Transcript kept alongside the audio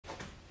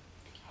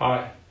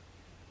Hi,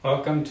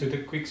 welcome to the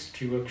Quick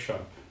History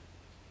Workshop.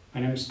 My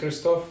name is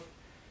Christoph,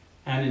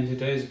 and in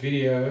today's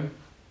video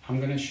I'm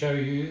going to show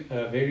you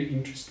a very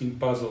interesting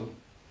puzzle.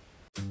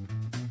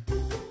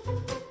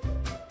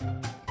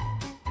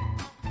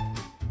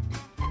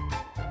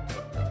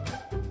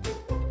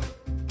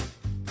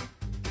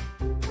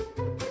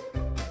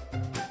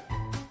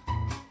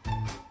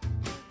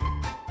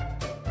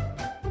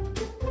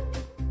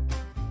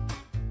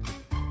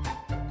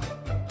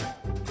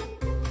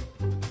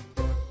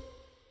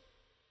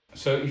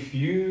 So if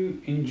you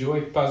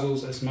enjoy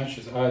puzzles as much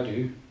as I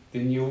do,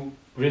 then you'll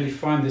really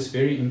find this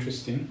very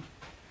interesting.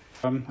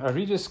 I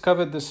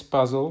rediscovered this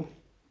puzzle.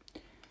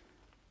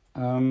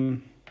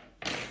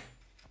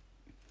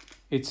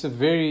 It's a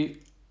very,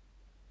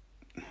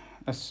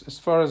 as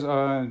far as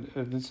I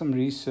did some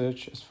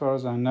research, as far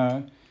as I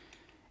know,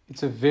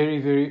 it's a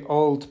very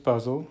old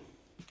puzzle.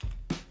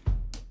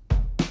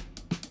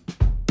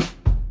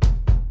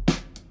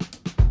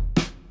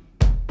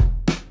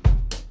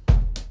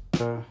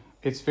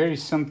 It's very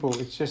simple.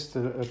 It's just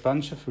a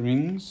bunch of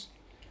rings.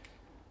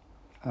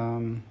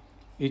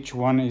 Each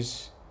one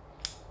is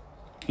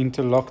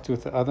interlocked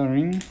with the other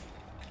ring,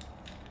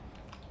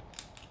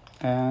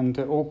 and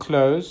they're all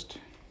closed.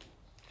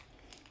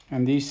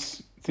 And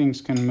these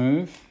things can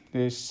move.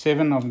 There's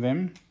 7 of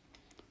them.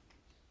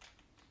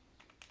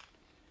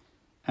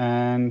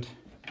 And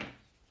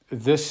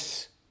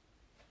this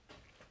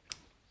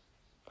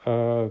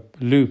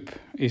loop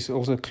is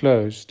also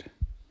closed.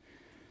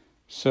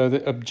 So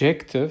the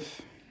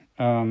objective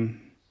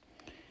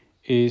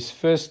is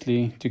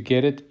firstly to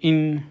get it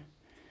in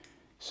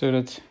so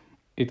that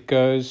it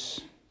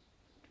goes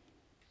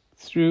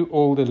through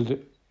all the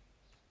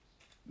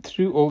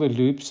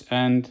loops,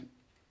 and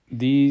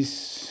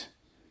these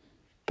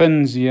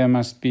pins here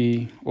must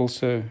be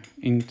also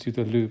into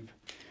the loop.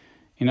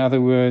 In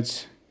other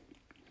words,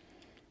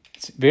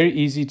 it's very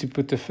easy to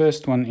put the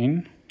first one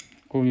in.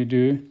 All you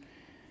do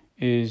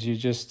is you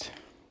just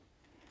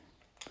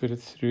put it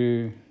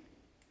through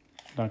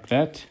like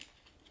that.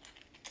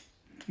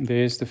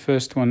 There's the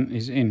first one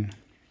is in.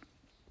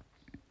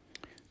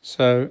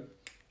 So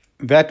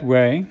that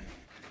way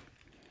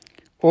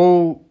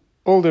all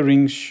the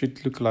rings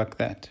should look like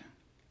that.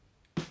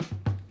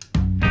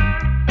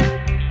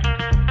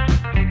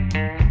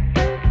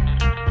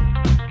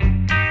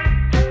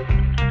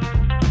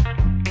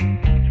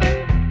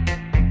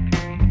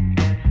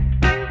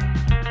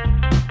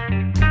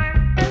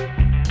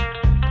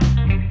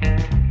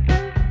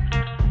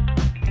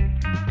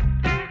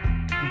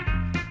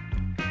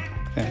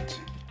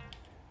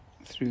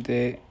 Through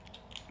there,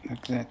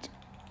 like that.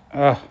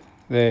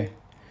 There.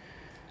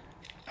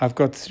 I've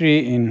got 3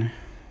 in.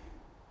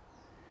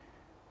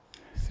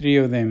 3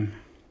 of them.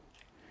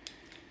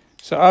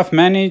 So I've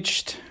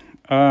managed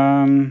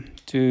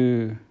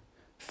to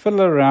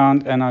fill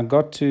around, and I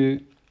got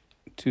to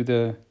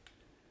the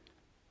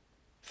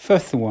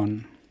 5th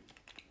one,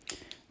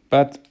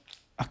 but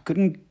I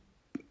couldn't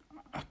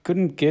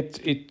get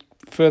it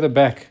further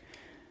back.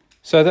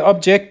 So the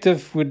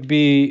objective would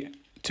be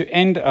to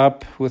end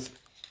up with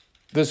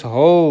this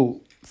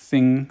whole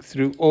thing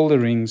through all the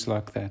rings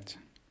like that.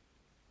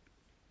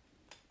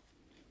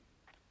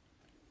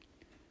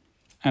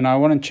 And I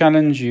want to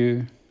challenge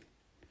you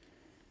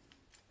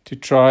to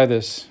try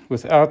this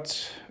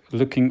without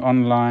looking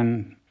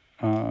online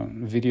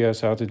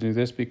videos how to do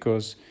this,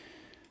 because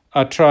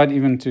I tried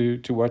even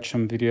to watch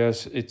some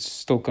videos. It's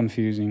still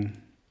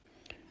confusing.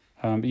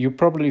 You'll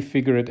probably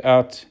figure it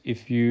out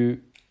if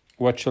you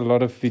watch a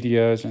lot of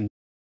videos and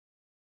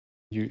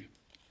you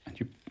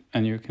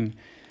can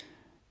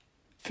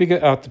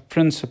figure out the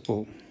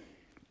principle.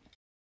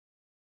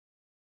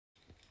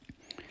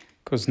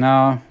 Because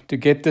now to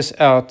get this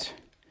out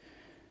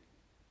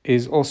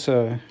is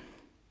also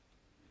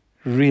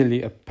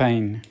really a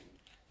pain.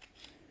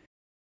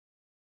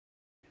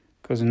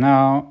 Because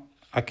now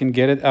I can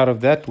get it out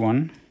of that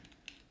one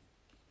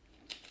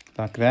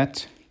like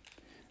that.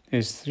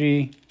 There's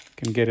 3,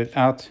 can get it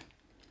out.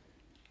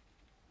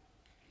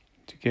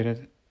 To get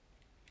it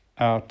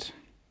out,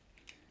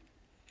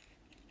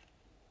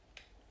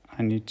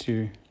 I need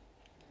to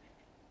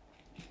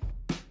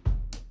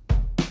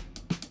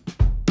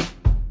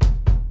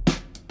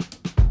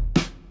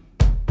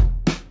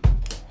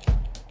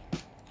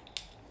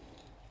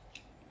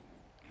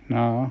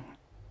now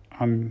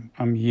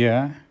I'm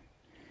here,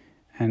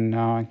 and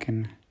now I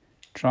can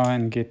try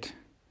and get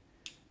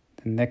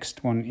the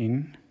next one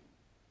in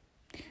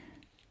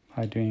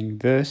by doing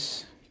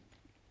this.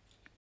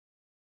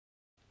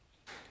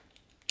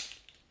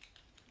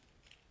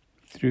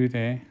 Through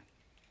there,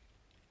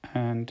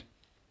 and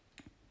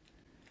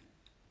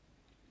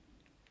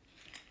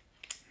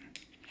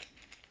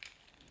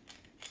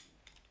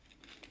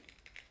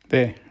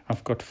there,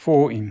 I've got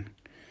 4 in.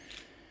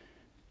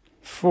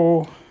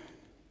 4.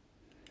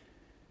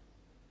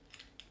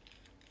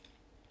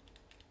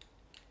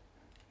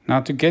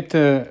 Now to get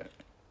the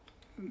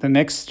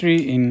next 3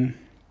 in,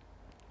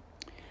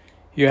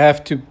 you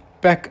have to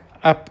back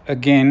up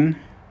again,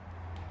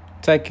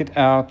 take it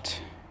out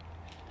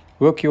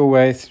work your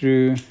way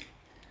through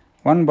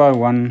one by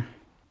one,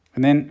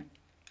 and then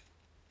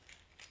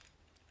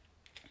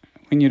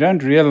when you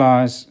don't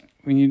realize,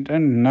 when you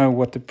don't know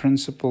what the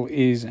principle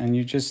is and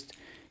you're just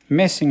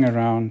messing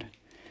around,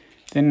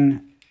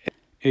 then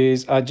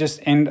I just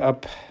end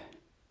up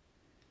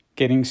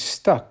getting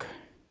stuck.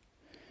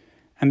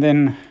 And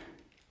then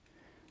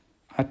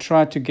I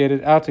try to get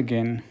it out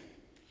again.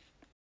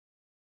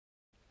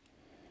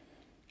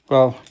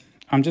 Well,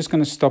 I'm just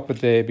going to stop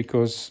it there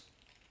because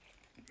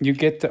you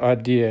get the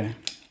idea.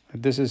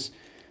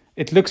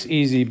 It looks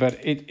easy, but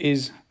it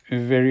is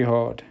very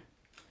hard.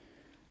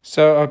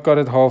 So I got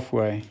it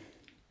halfway.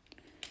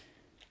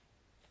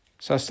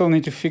 So I still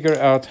need to figure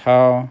out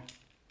how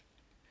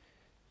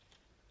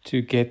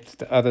to get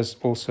the others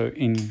also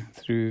in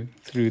through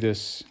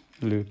this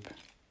loop.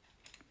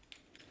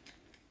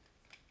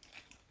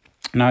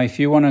 Now, if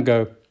you want to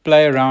go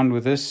play around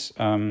with this,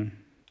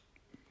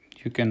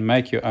 you can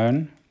make your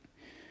own.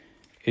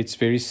 It's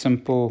very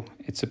simple.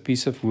 It's a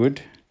piece of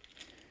wood.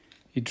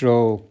 You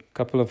drill a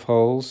couple of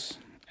holes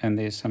and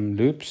there's some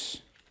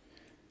loops,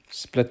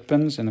 split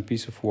pins and a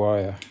piece of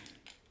wire.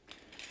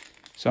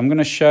 So I'm going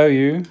to show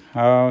you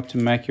how to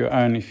make your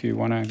own if you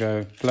want to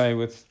go play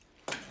with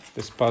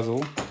this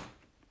puzzle.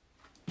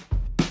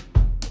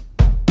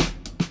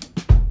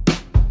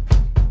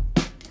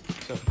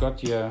 So I've got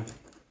here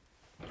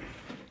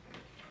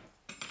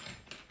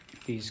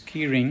these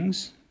key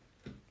rings,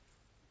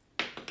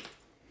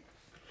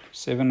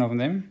 7 of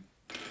them.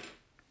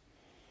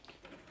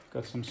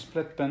 Got some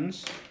split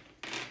pins.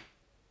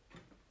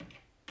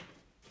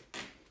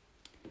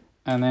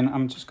 And then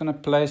I'm just going to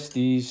place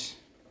these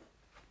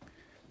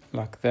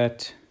like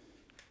that.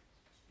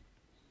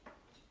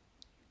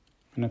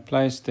 I'm going to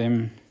place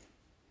them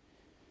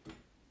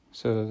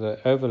so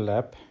that they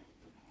overlap,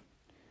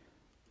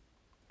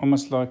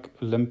 almost like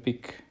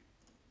Olympic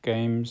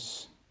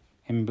Games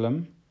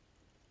emblem.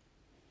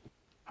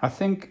 I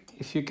think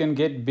if you can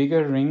get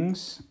bigger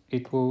rings,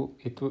 it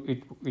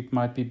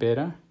might be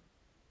better.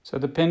 So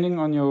depending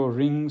on your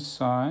ring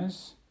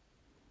size,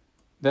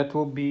 that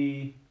will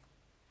be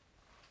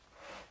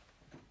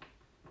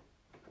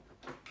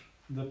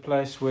the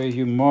place where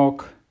you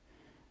mark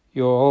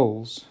your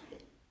holes.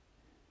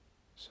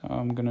 So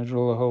I'm going to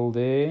drill a hole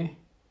there.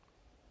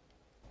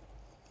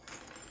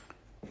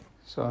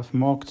 So I've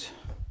marked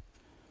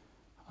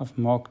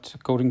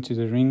according to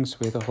the rings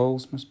where the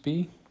holes must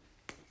be.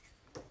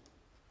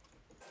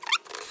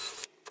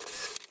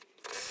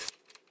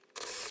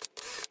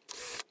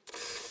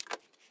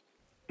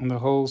 And the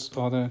holes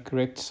are the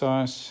correct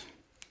size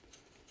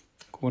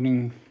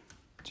according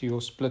to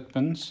your split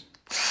pins.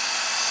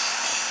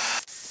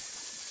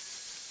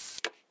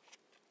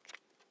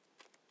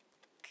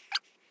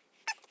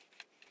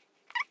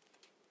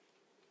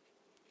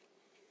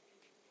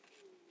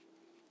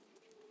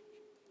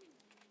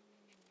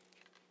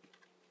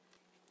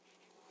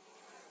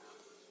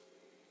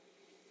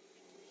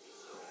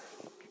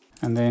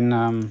 And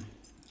then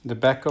the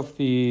back of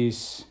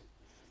these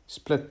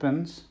split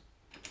pins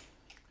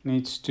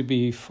needs to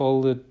be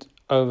folded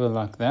over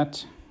like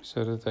that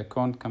so that they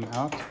can't come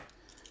out.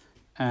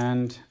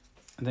 And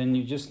then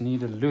you just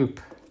need a loop.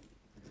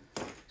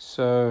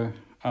 So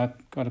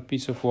I've got a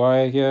piece of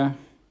wire here.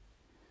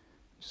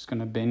 Just going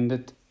to bend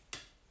it.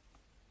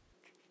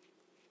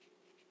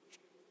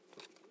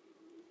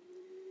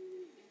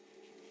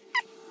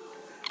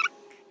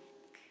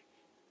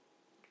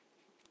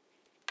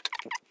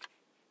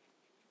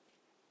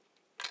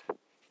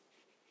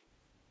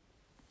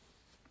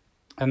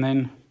 And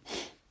then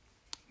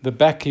the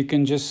back, you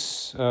can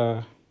just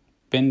bend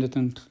it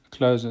and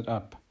close it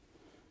up,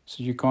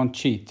 so you can't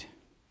cheat.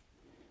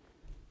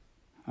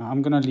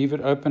 I'm going to leave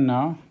it open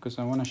now because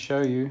I want to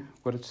show you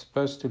what it's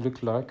supposed to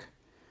look like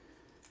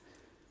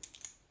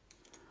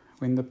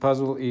when the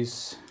puzzle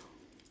is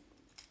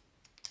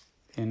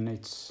in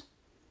its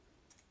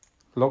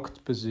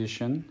locked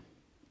position.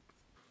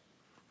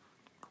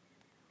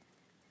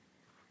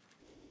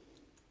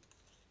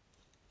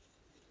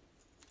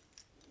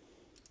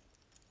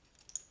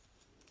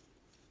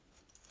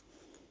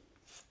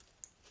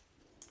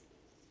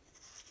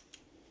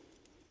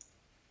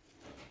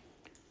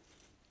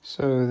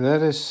 So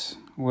that is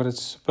what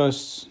it's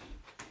supposed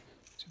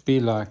to be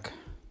like.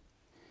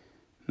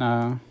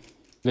 Now,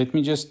 let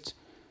me just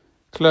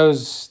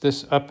close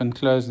this up and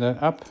close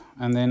that up,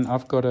 and then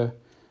I've got a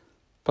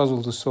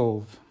puzzle to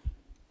solve.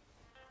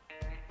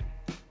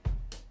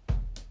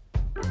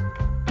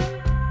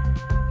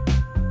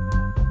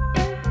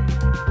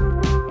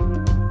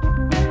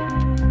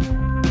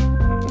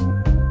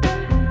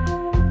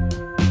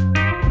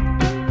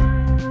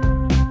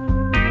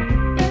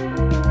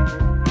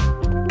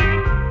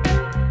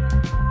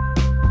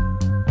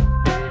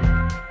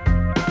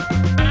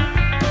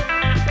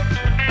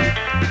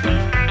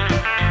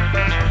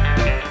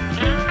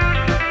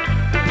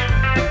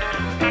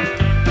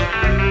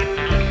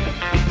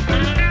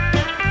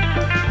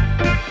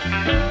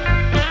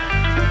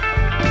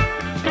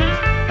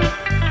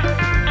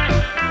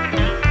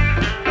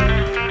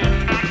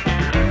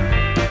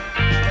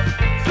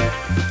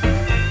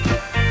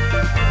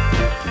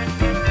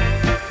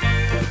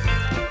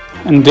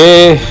 And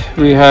there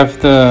we have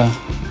the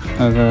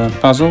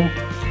puzzle.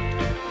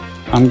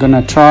 I'm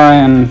gonna try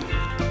and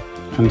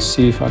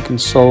see if I can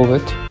solve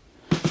it.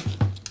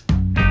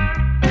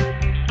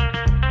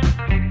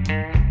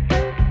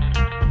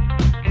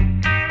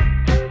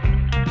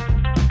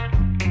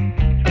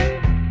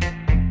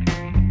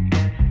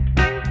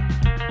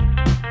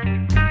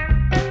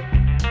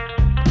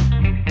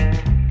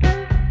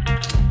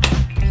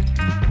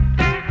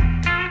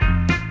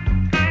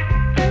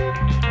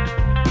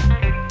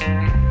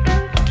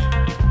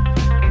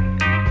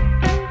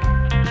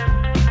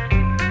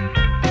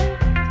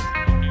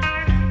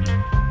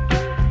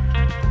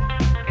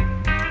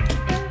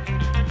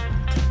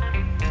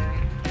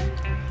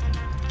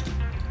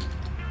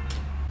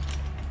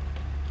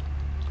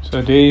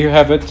 So there you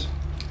have it.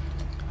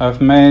 I've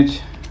made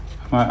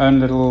my own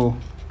little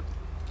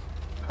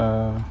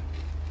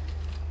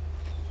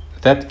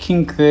that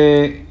kink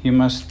there. You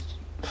must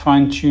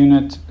fine tune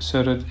it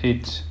so that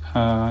it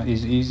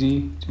is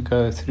easy to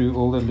go through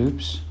all the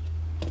loops.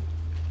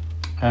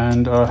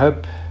 And I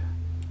hope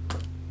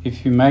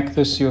if you make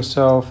this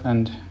yourself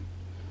and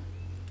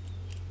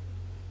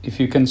if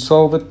you can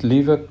solve it,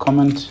 leave a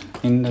comment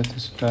in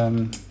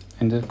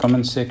the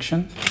comment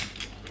section.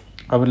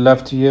 I would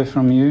love to hear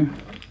from you.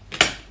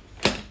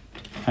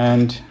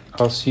 And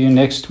I'll see you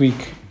next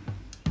week.